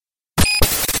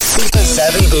Super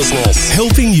Savvy Business,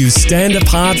 helping you stand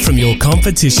apart from your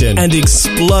competition and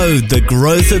explode the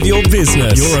growth of your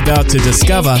business. You're about to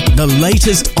discover the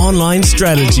latest online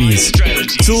strategies,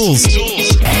 tools,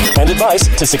 and advice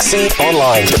to succeed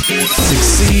online.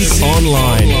 Succeed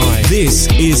online. This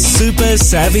is Super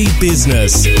Savvy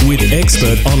Business with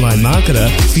expert online marketer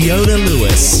Fiona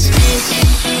Lewis.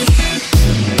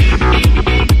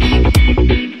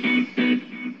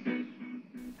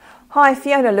 Hi,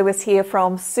 Fiona Lewis here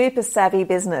from Super Savvy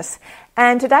Business,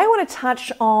 and today I want to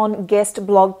touch on guest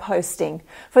blog posting.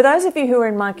 For those of you who are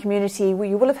in my community,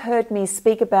 you will have heard me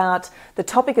speak about the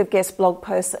topic of guest blog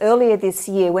posts earlier this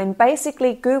year, when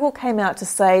basically Google came out to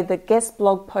say that guest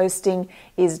blog posting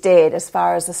is dead as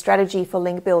far as a strategy for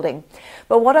link building.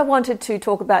 But what I wanted to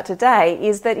talk about today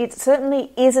is that it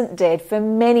certainly isn't dead for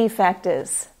many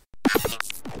factors.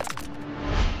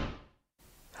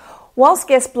 Whilst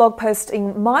guest blog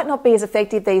posting might not be as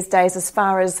effective these days as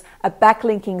far as a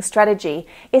backlinking strategy,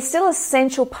 it's still an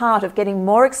essential part of getting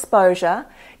more exposure,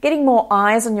 getting more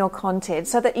eyes on your content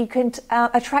so that you can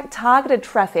attract targeted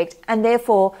traffic and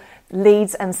therefore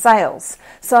leads and sales.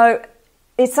 So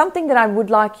it's something that I would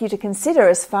like you to consider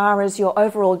as far as your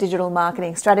overall digital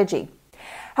marketing strategy.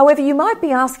 However, you might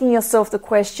be asking yourself the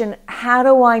question, how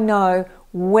do I know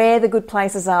where the good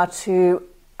places are to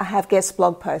have guest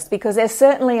blog posts? Because there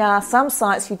certainly are some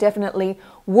sites you definitely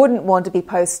wouldn't want to be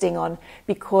posting on,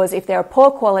 because if they're a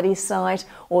poor quality site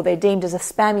or they're deemed as a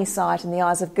spammy site in the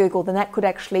eyes of Google, then that could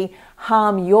actually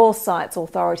harm your site's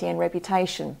authority and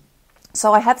reputation.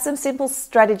 So I have some simple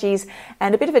strategies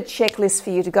and a bit of a checklist for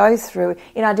you to go through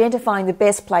in identifying the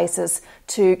best places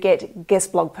to get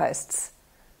guest blog posts.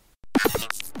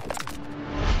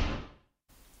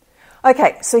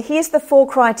 Okay, so here's the 4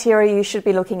 criteria you should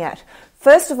be looking at.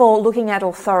 First of all, looking at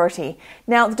authority.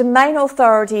 Now, the domain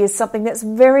authority is something that's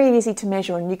very easy to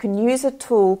measure, and you can use a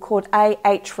tool called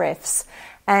Ahrefs.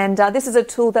 And this is a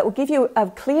tool that will give you a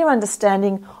clear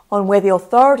understanding on where the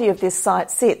authority of this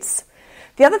site sits.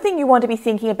 The other thing you want to be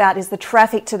thinking about is the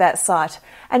traffic to that site.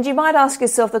 And you might ask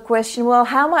yourself the question, well,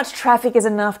 how much traffic is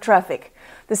enough traffic?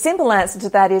 The simple answer to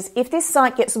that is, if this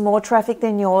site gets more traffic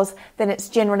than yours, then it's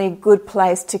generally a good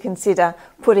place to consider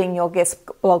putting your guest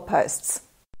blog posts.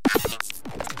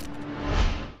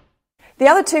 The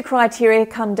other 2 criteria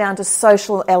come down to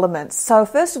social elements. So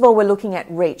first of all, we're looking at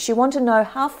reach. You want to know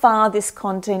how far this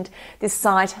content, this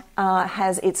site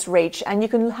has its reach. And you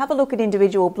can have a look at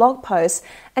individual blog posts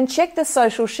and check the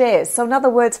social shares. So in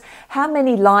other words, how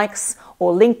many likes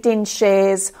or LinkedIn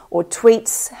shares or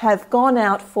tweets have gone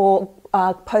out for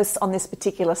posts on this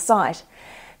particular site.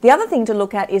 The other thing to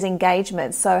look at is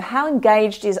engagement. So how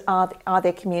engaged are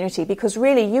their community? Because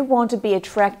really you want to be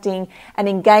attracting an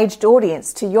engaged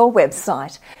audience to your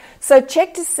website. So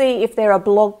check to see if there are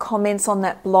blog comments on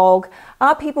that blog.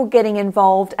 Are people getting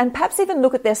involved? And perhaps even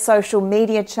look at their social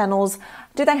media channels.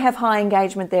 Do they have high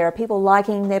engagement there? Are people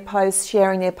liking their posts,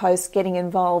 sharing their posts, getting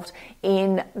involved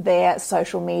in their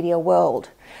social media world?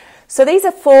 So these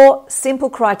are 4 simple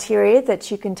criteria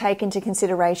that you can take into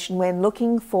consideration when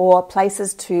looking for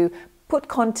places to put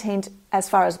content as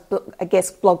far as a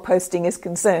guest blog posting is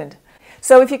concerned.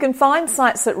 So if you can find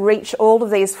sites that reach all of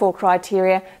these 4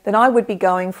 criteria, then I would be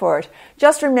going for it.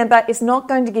 Just remember, it's not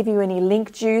going to give you any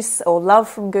link juice or love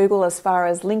from Google as far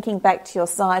as linking back to your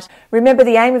site. Remember,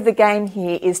 the aim of the game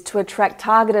here is to attract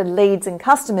targeted leads and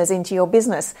customers into your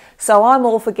business. So I'm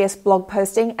all for guest blog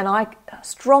posting, and I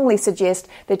strongly suggest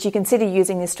that you consider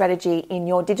using this strategy in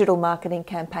your digital marketing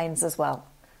campaigns as well.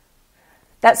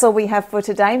 That's all we have for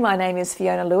today. My name is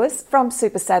Fiona Lewis from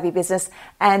Super Savvy Business,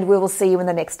 and we will see you in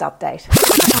the next update.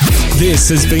 This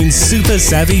has been Super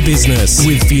Savvy Business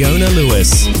with Fiona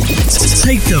Lewis.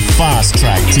 Take the fast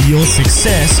track to your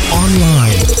success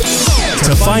online.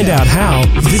 To find out how,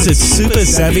 visit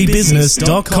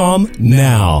supersavvybusiness.com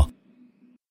now.